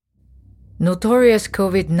Notorious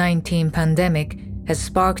COVID-19 pandemic has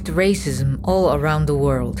sparked racism all around the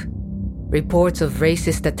world. Reports of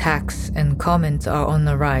racist attacks and comments are on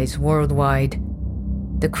the rise worldwide.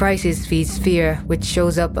 The crisis feeds fear, which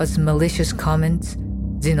shows up as malicious comments,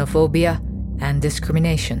 xenophobia, and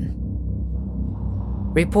discrimination.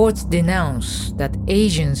 Reports denounce that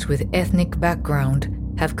Asians with ethnic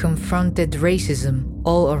background have confronted racism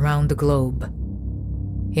all around the globe.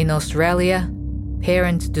 In Australia,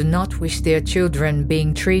 parents do not wish their children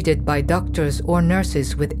being treated by doctors or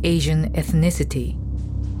nurses with Asian ethnicity.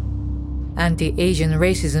 Anti-Asian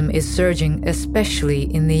racism is surging, especially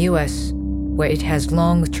in the US, where it has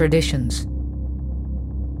long traditions.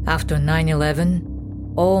 After 9/11,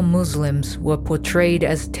 all Muslims were portrayed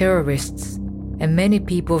as terrorists, and many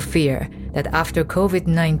people fear that after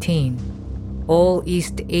COVID-19, all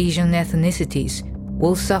East Asian ethnicities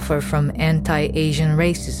will suffer from anti-Asian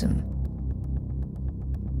racism.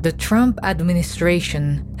 The Trump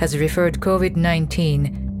administration has referred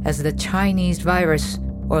COVID-19 as the Chinese virus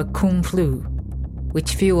or Kung Flu,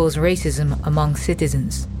 which fuels racism among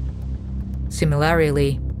citizens.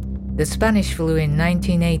 Similarly, the Spanish flu in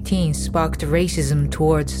 1918 sparked racism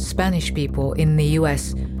towards Spanish people in the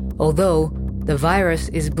US, although the virus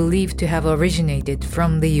is believed to have originated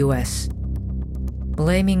from the US.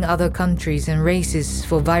 Blaming other countries and races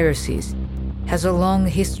for viruses has a long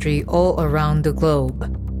history all around the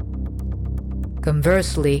globe.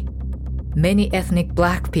 Conversely, many ethnic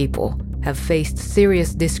black people have faced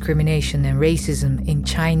serious discrimination and racism in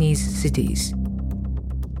Chinese cities.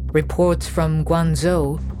 Reports from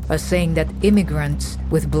Guangzhou are saying that immigrants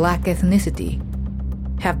with black ethnicity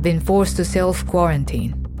have been forced to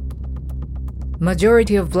self-quarantine.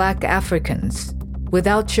 Majority of black Africans,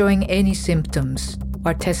 without showing any symptoms,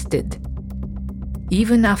 are tested.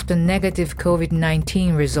 Even after negative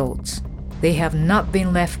COVID-19 results, they have not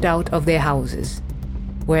been left out of their houses,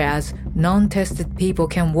 whereas non-tested people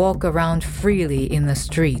can walk around freely in the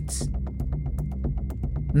streets.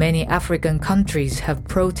 Many African countries have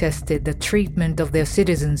protested the treatment of their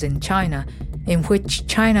citizens in China, in which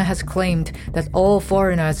China has claimed that all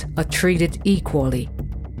foreigners are treated equally.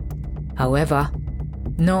 However,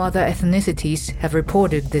 no other ethnicities have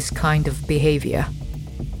reported this kind of behavior.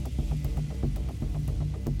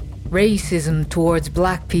 Racism towards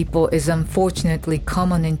black people is unfortunately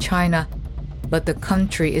common in China, but the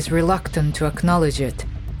country is reluctant to acknowledge it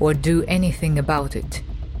or do anything about it.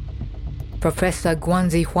 Professor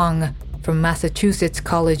Guanzi Huang from Massachusetts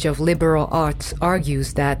College of Liberal Arts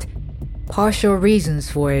argues that partial reasons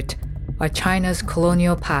for it are China's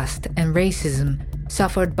colonial past and racism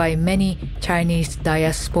suffered by many Chinese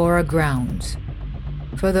diaspora grounds.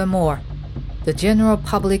 Furthermore, the general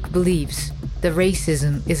public believes the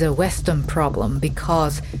racism is a Western problem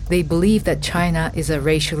because they believe that China is a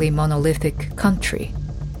racially monolithic country.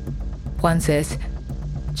 Huang says,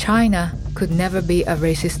 China could never be a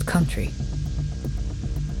racist country.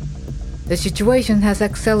 The situation has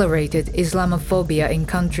accelerated Islamophobia in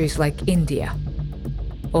countries like India.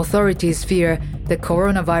 Authorities fear the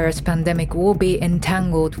coronavirus pandemic will be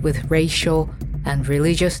entangled with racial and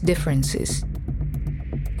religious differences.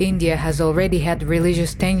 India has already had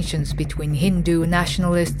religious tensions between Hindu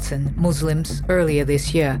nationalists and Muslims earlier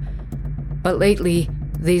this year, but lately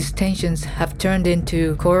these tensions have turned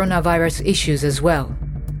into coronavirus issues as well.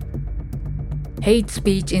 Hate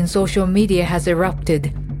speech in social media has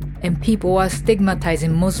erupted, and people are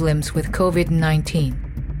stigmatizing Muslims with COVID-19.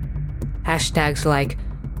 Hashtags like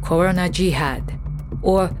Corona Jihad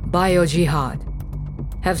or Bio Jihad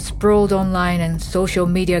have sprawled online, and social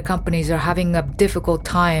media companies are having a difficult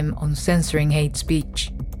time on censoring hate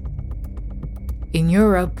speech. In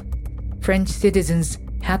Europe, French citizens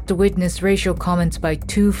had to witness racial comments by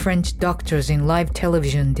two French doctors in live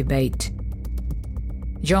television debate.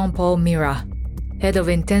 Jean-Paul Mirat, head of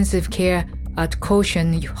intensive care at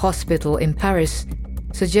Cochin Hospital in Paris,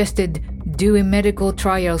 suggested doing medical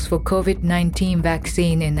trials for COVID-19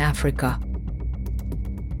 vaccine in Africa.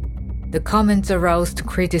 The comments aroused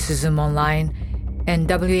criticism online,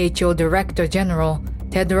 and WHO Director General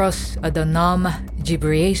Tedros Adhanom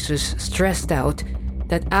Ghebreyesus stressed out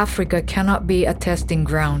that Africa cannot be a testing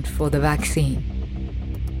ground for the vaccine.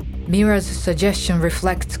 Mirat's suggestion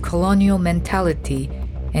reflects colonial mentality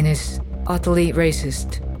and is utterly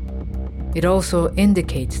racist. It also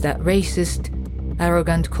indicates that racist,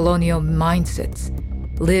 arrogant colonial mindsets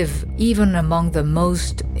live even among the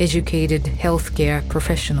most educated healthcare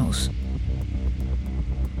professionals.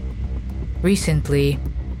 Recently,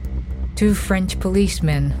 two French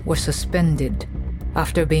policemen were suspended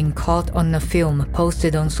after being caught on a film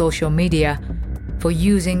posted on social media for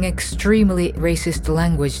using extremely racist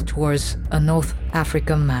language towards a North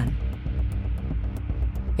African man.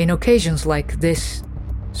 In occasions like this,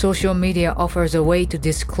 social media offers a way to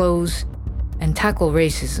disclose and tackle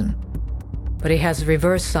racism, but it has a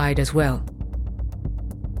reverse side as well.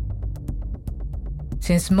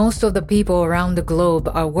 Since most of the people around the globe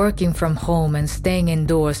are working from home and staying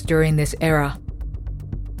indoors during this era,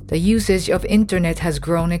 the usage of internet has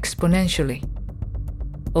grown exponentially.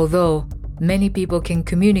 Although many people can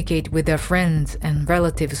communicate with their friends and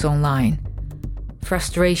relatives online,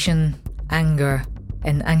 frustration, anger,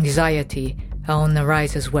 and anxiety are on the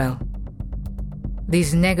rise as well.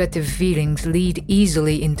 These negative feelings lead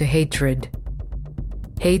easily into hatred.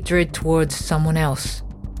 Hatred towards someone else,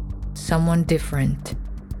 someone different,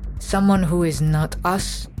 someone who is not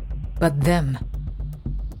us, but them.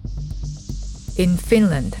 In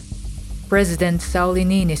Finland, President Sauli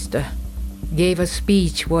Niinistö gave a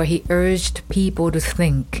speech where he urged people to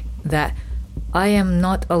think that I am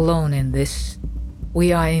not alone in this.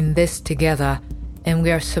 We are in this together and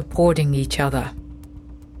we are supporting each other.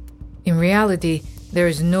 In reality, there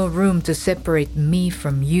is no room to separate me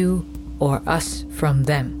from you or us from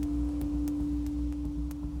them.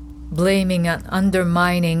 Blaming and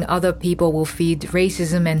undermining other people will feed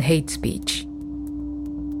racism and hate speech.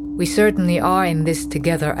 We certainly are in this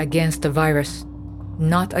together against the virus,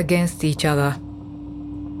 not against each other.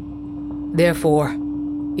 Therefore,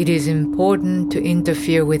 it is important to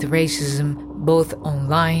interfere with racism both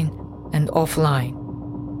online and offline.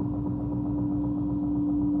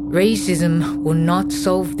 Racism will not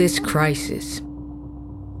solve this crisis.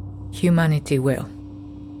 Humanity will.